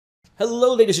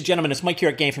Hello ladies and gentlemen, it's Mike here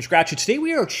at Game From Scratch, and today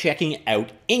we are checking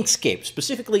out Inkscape,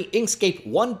 specifically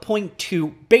Inkscape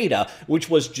 1.2 Beta, which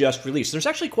was just released. There's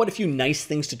actually quite a few nice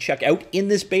things to check out in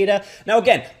this beta. Now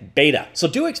again, beta, so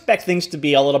do expect things to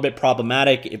be a little bit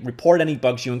problematic, report any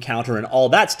bugs you encounter and all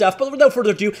that stuff, but without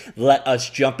further ado, let us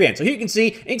jump in. So here you can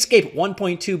see Inkscape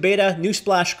 1.2 Beta, new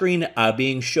splash screen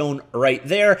being shown right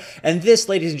there, and this,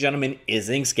 ladies and gentlemen, is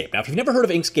Inkscape. Now if you've never heard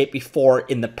of Inkscape before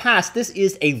in the past, this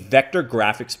is a vector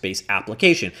graphics-based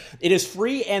application. It is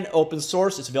free and open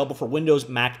source. It's available for Windows,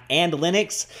 Mac, and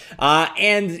Linux.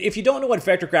 And if you don't know what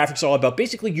vector graphics is all about,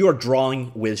 basically you are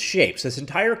drawing with shapes. This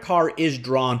entire car is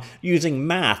drawn using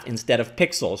math instead of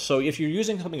pixels. So if you're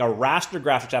using something, a raster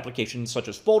graphics application such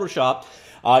as Photoshop,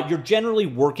 you're generally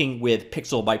working with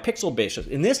pixel by pixel basis.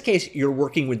 In this case, you're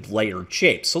working with layered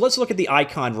shapes. So let's look at the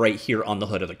icon right here on the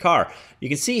hood of the car. You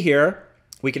can see here,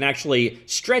 we can actually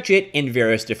stretch it in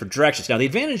various different directions. Now, the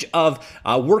advantage of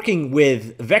working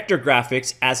with vector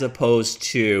graphics as opposed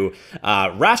to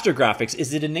raster graphics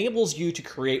is it enables you to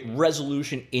create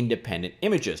resolution-independent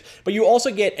images. But you also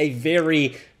get a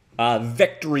very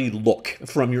vectory look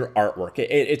from your artwork.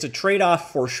 It's a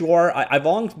trade-off for sure. I've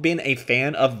long been a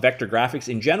fan of vector graphics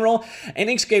in general, and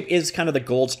Inkscape is kind of the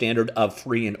gold standard of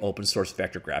free and open source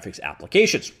vector graphics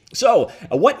applications. So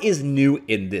what is new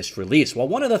in this release? Well,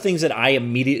 one of the things that I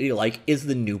immediately like is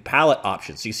the new palette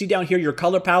options. So you see down here your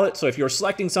color palette. So if you're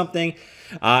selecting something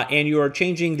and you are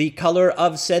changing the color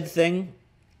of said thing,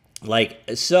 like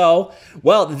so,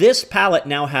 well, this palette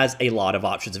now has a lot of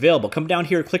options available. Come down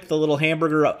here, click the little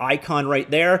hamburger icon right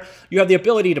there. You have the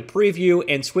ability to preview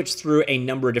and switch through a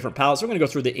number of different palettes. We're going to go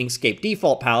through the Inkscape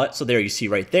default palette, so there you see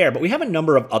right there. But we have a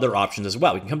number of other options as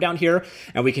well. We can come down here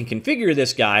and we can configure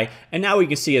this guy, and now we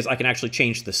can see is I can actually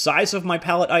change the size of my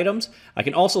palette items. I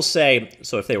can also say,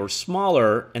 so if they were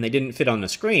smaller and they didn't fit on the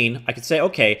screen, I could say,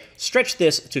 okay, stretch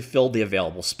this to fill the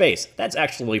available space. That's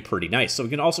actually pretty nice. So we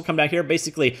can also come down here,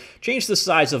 basically change the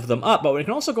size of them up, but we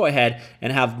can also go ahead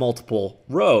and have multiple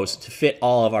rows to fit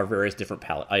all of our various different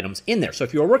palette items in there. So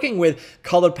if you're working with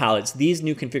colored palettes, these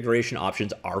new configuration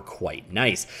options are quite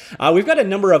nice. We've got a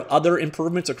number of other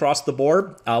improvements across the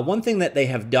board. One thing that they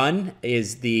have done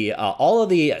is all of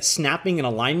the snapping and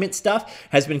alignment stuff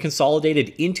has been consolidated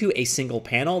into a single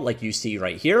panel like you see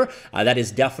right here. That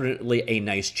is definitely a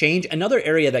nice change. Another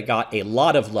area that got a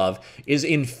lot of love is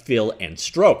in fill and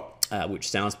stroke. Which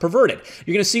sounds perverted.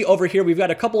 You're going to see over here we've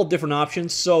got a couple of different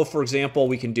options. So for example,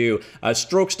 we can do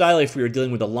stroke style. If we were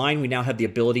dealing with a line, we now have the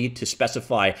ability to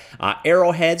specify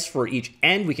arrowheads for each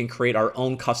end. We can create our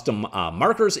own custom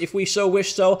markers if we so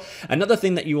wish so. Another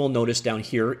thing that you will notice down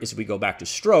here is if we go back to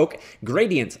stroke,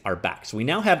 gradients are back. So we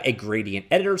now have a gradient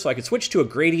editor. So I can switch to a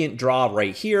gradient draw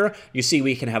right here. You see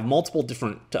we can have multiple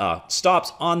different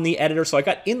stops on the editor. So I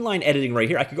got inline editing right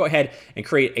here. I could go ahead and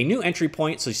create a new entry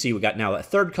point. So you see we got now a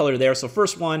third color there. So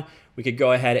first one, we could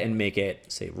go ahead and make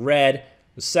it, say, red.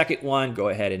 The second one, go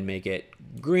ahead and make it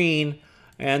green.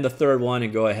 And the third one,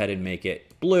 and go ahead and make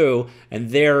it blue.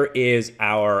 And there is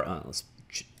our, let's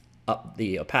up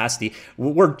the opacity.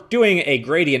 We're doing a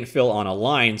gradient fill on a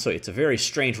line, so it's a very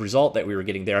strange result that we were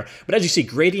getting there. But as you see,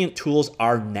 gradient tools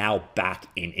are now back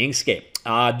in Inkscape.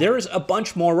 There's a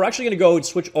bunch more. We're actually going to go and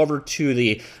switch over to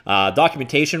the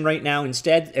documentation right now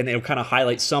instead, and it'll kind of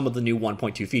highlight some of the new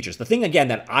 1.2 features. The thing, again,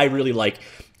 that I really like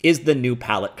is the new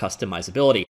palette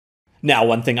customizability. Now,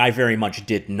 one thing I very much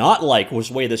did not like was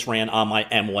the way this ran on my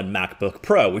M1 MacBook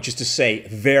Pro, which is to say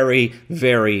very,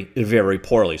 very, very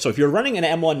poorly. So if you're running an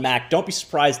M1 Mac, don't be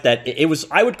surprised that it was,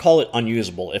 I would call it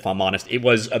unusable, if I'm honest. It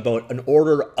was about an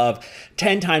order of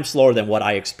 10 times slower than what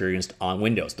I experienced on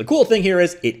Windows. The cool thing here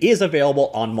is it is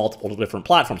available on multiple different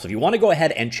platforms. So if you want to go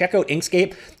ahead and check out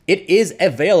Inkscape, it is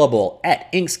available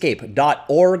at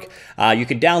inkscape.org. You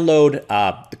can download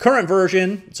the current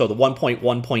version, so the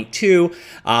 1.1.2,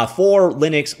 for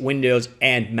Linux, Windows,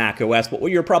 and Mac OS, but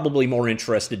what you're probably more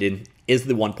interested in is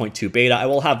the 1.2 beta. I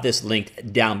will have this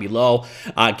linked down below.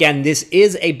 Again, this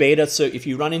is a beta, so if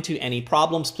you run into any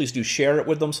problems, please do share it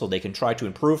with them so they can try to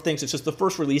improve things. It's just the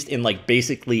first released in like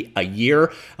basically a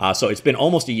year, so it's been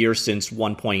almost a year since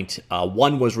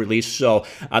 1.1 was released, so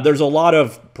there's a lot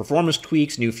of performance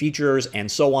tweaks, new features, and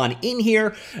so on in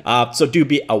here, so do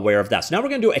be aware of that. So now we're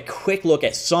going to do a quick look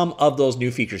at some of those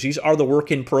new features. These are the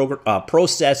work in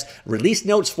process release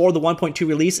notes for the 1.2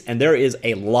 release, and there is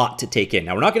a lot to take in.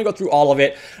 Now, we're not going to go through all of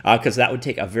it because that would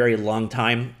take a very long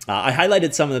time. I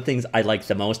highlighted some of the things I like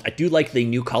the most. I do like the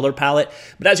new color palette,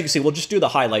 but as you can see, we'll just do the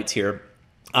highlights here.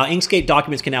 Inkscape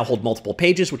documents can now hold multiple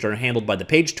pages, which are handled by the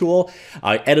page tool.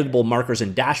 Editable markers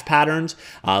and dash patterns.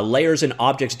 Layers and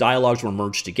objects dialogues were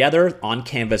merged together. On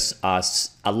canvas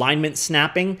alignment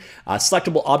snapping.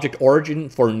 Selectable object origin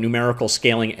for numerical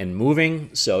scaling and moving.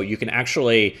 So you can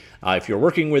actually, if you're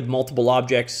working with multiple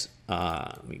objects,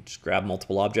 let me just grab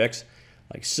multiple objects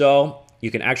like so. You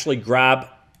can actually grab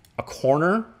a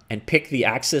corner and pick the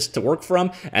axis to work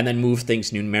from, and then move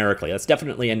things numerically. That's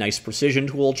definitely a nice precision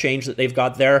tool change that they've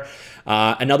got there.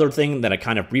 Another thing that I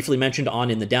kind of briefly mentioned on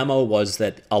in the demo was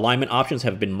that alignment options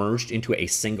have been merged into a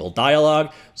single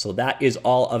dialog. So that is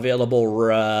all available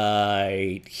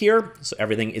right here. So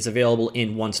everything is available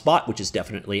in one spot, which is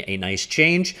definitely a nice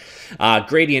change.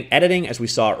 Gradient editing, as we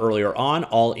saw earlier on,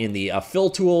 all in the fill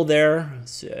tool there.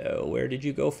 So where did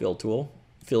you go, fill tool?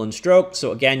 Fill and stroke.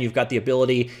 So again, you've got the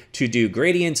ability to do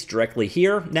gradients directly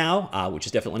here now, which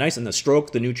is definitely nice. And the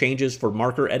stroke, the new changes for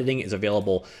marker editing is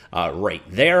available right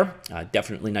there.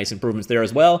 Definitely nice improvements there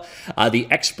as well. The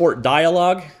export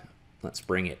dialog, let's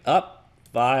bring it up.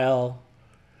 File,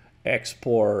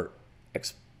 export,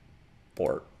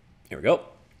 export. Here we go.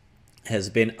 Has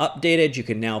been updated. You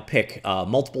can now pick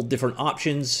multiple different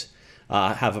options.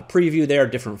 Have a preview there,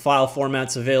 different file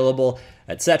formats available,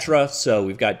 etc. So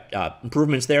we've got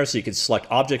improvements there, so you can select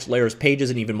objects, layers, pages,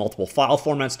 and even multiple file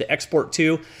formats to export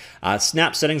to.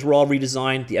 Snap settings were all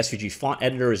redesigned. The Svg Font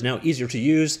Editor is now easier to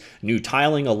use. New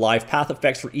tiling, a live path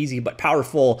effects for easy but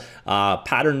powerful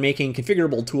pattern making,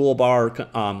 configurable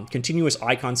toolbar, continuous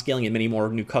icon scaling, and many more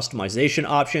new customization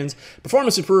options.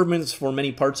 Performance improvements for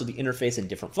many parts of the interface and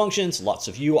different functions. Lots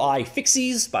of UI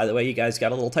fixies. By the way, you guys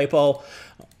got a little typo.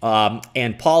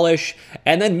 And polish,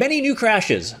 and then many new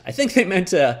crashes. I think they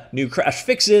meant new crash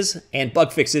fixes and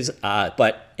bug fixes,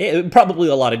 but probably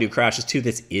a lot of new crashes too.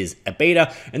 This is a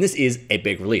beta, and this is a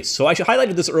big release. So I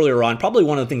highlighted this earlier on. Probably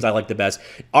one of the things I like the best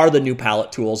are the new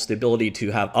palette tools, the ability to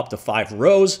have up to 5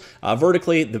 rows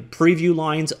vertically, the preview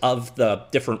lines of the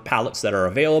different palettes that are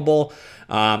available,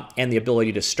 and the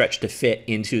ability to stretch to fit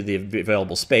into the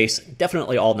available space.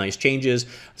 Definitely all nice changes.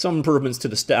 Some improvements to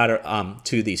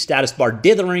the status bar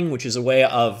dithering, which is a way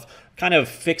of kind of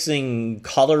fixing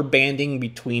color banding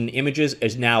between images,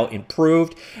 is now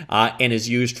improved and is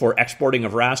used for exporting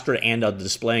of raster and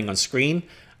displaying on screen.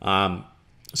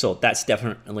 So that's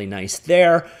definitely nice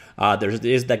there. There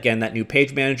is, again, that new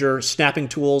page manager. Snapping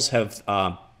tools have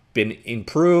been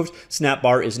improved. Snap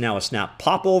bar is now a snap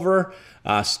popover.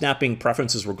 Snapping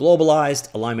preferences were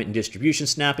globalized. Alignment and distribution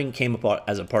snapping came about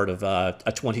as a part of a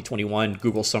 2021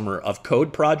 Google Summer of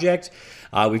Code project.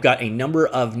 We've got a number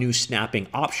of new snapping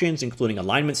options, including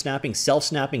alignment snapping,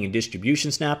 self-snapping, and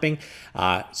distribution snapping.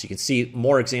 So you can see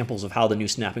more examples of how the new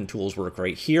snapping tools work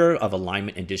right here of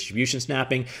alignment and distribution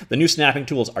snapping. The new snapping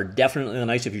tools are definitely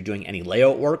nice if you're doing any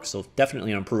layout work, so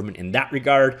definitely an improvement in that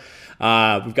regard.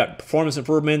 We've got performance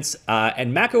improvements,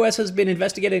 and macOS has been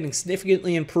investigated and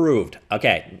significantly improved.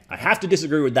 Okay, I have to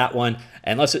disagree with that one,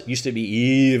 unless it used to be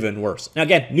even worse. Now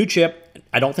again, new chip.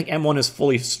 I don't think M1 is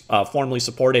fully formally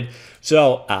supported,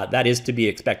 so that is to be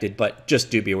expected, but just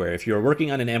do be aware. If you're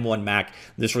working on an M1 Mac,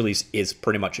 this release is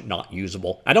pretty much not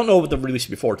usable. I don't know what the release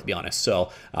before, to be honest, so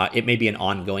it may be an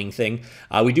ongoing thing.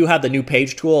 We do have the new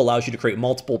page tool, allows you to create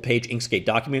multiple page Inkscape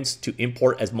documents to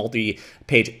import as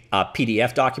multi-page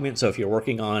PDF documents. So if you're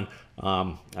working on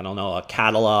I don't know, a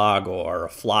catalog or a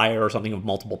flyer or something of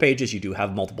multiple pages, you do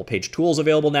have multiple page tools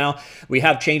available now. We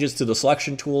have changes to the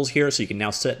selection tools here, so you can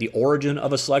now set the origin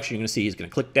of a selection. You're going to see he's going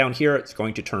to click down here, it's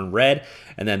going to turn red,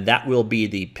 and then that will be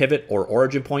the pivot or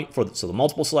origin point for the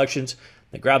multiple selections.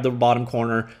 They grab the bottom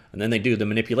corner, and then they do the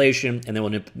manipulation, and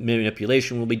then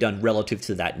manipulation will be done relative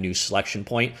to that new selection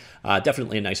point.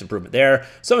 Definitely a nice improvement there.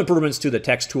 Some improvements to the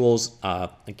text tools.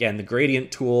 Again, the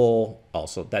gradient tool,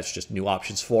 also that's just new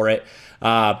options for it.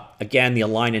 Again, the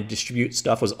align and distribute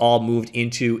stuff was all moved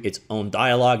into its own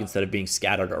dialog instead of being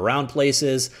scattered around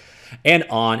places. And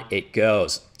on it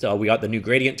goes. So we got the new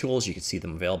gradient tools. You can see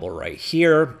them available right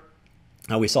here.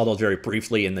 We saw those very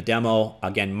briefly in the demo.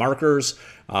 Again, markers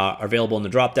are available in the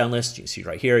drop-down list. You can see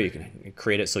right here, you can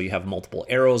create it so you have multiple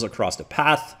arrows across the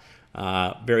path,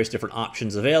 various different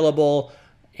options available.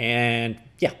 And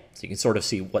yeah, so you can sort of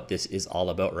see what this is all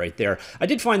about right there. I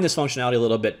did find this functionality a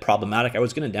little bit problematic. I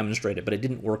was going to demonstrate it, but it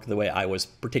didn't work the way I was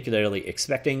particularly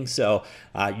expecting. So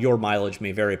your mileage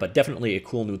may vary, but definitely a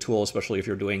cool new tool, especially if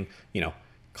you're doing, you know,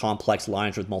 complex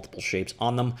lines with multiple shapes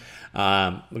on them.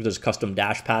 There's custom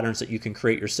dash patterns that you can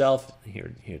create yourself.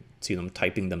 Here see them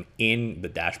typing them in. The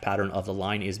dash pattern of the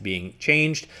line is being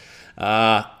changed.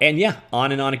 And yeah,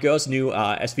 on and on it goes. New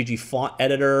SVG Font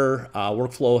Editor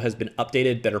workflow has been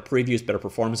updated, better previews, better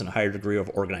performance, and a higher degree of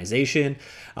organization.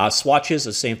 Swatches,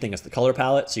 the same thing as the color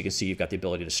palette. So you can see you've got the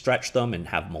ability to stretch them and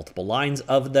have multiple lines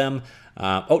of them.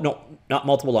 Oh, no, not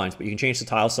multiple lines, but you can change the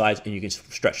tile size and you can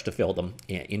stretch to fill them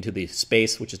into the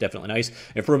space, which is definitely nice.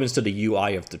 Improvements to the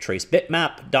UI of the trace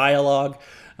bitmap dialog.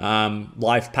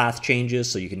 Live path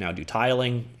changes, so you can now do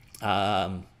tiling.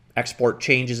 Export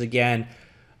changes again.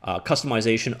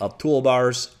 Customization of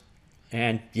toolbars.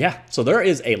 And yeah, so there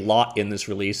is a lot in this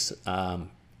release.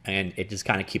 And it just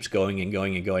kind of keeps going and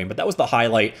going and going. But that was the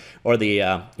highlight, or the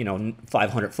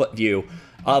 500-foot view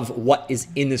of what is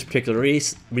in this particular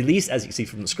release. As you can see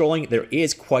from the scrolling, there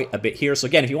is quite a bit here. So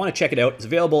again, if you want to check it out, it's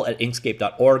available at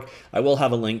inkscape.org. I will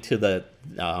have a link to the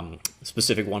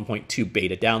specific 1.2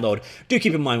 beta download. Do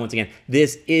keep in mind, once again,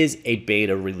 this is a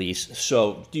beta release,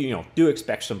 so do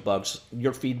expect some bugs.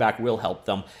 Your feedback will help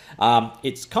them.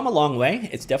 It's come a long way.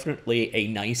 It's definitely a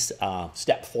nice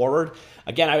step forward.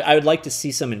 Again, I would like to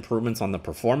see some improvements on the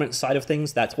performance side of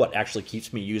things. That's what actually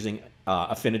keeps me using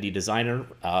Affinity Designer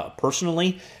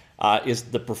personally, is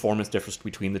the performance difference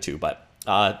between the two. But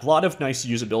a lot of nice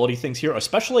usability things here,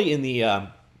 especially in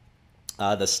the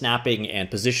snapping and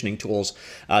positioning tools.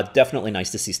 Definitely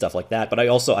nice to see stuff like that. But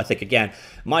I think, again,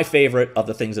 my favorite of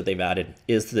the things that they've added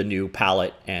is the new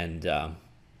palette and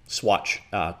swatch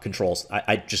controls.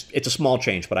 It's a small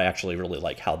change, but I actually really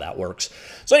like how that works.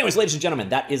 So anyways, ladies and gentlemen,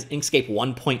 that is Inkscape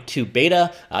 1.2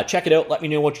 beta. Check it out. Let me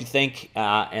know what you think.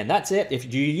 And that's it.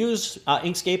 Do you use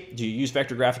Inkscape? Do you use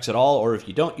vector graphics at all? Or if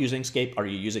you don't use Inkscape, are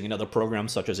you using another program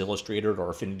such as Illustrator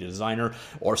or Affinity Designer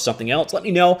or something else? Let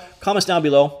me know. Comments down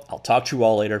below. I'll talk to you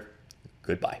all later.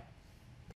 Goodbye.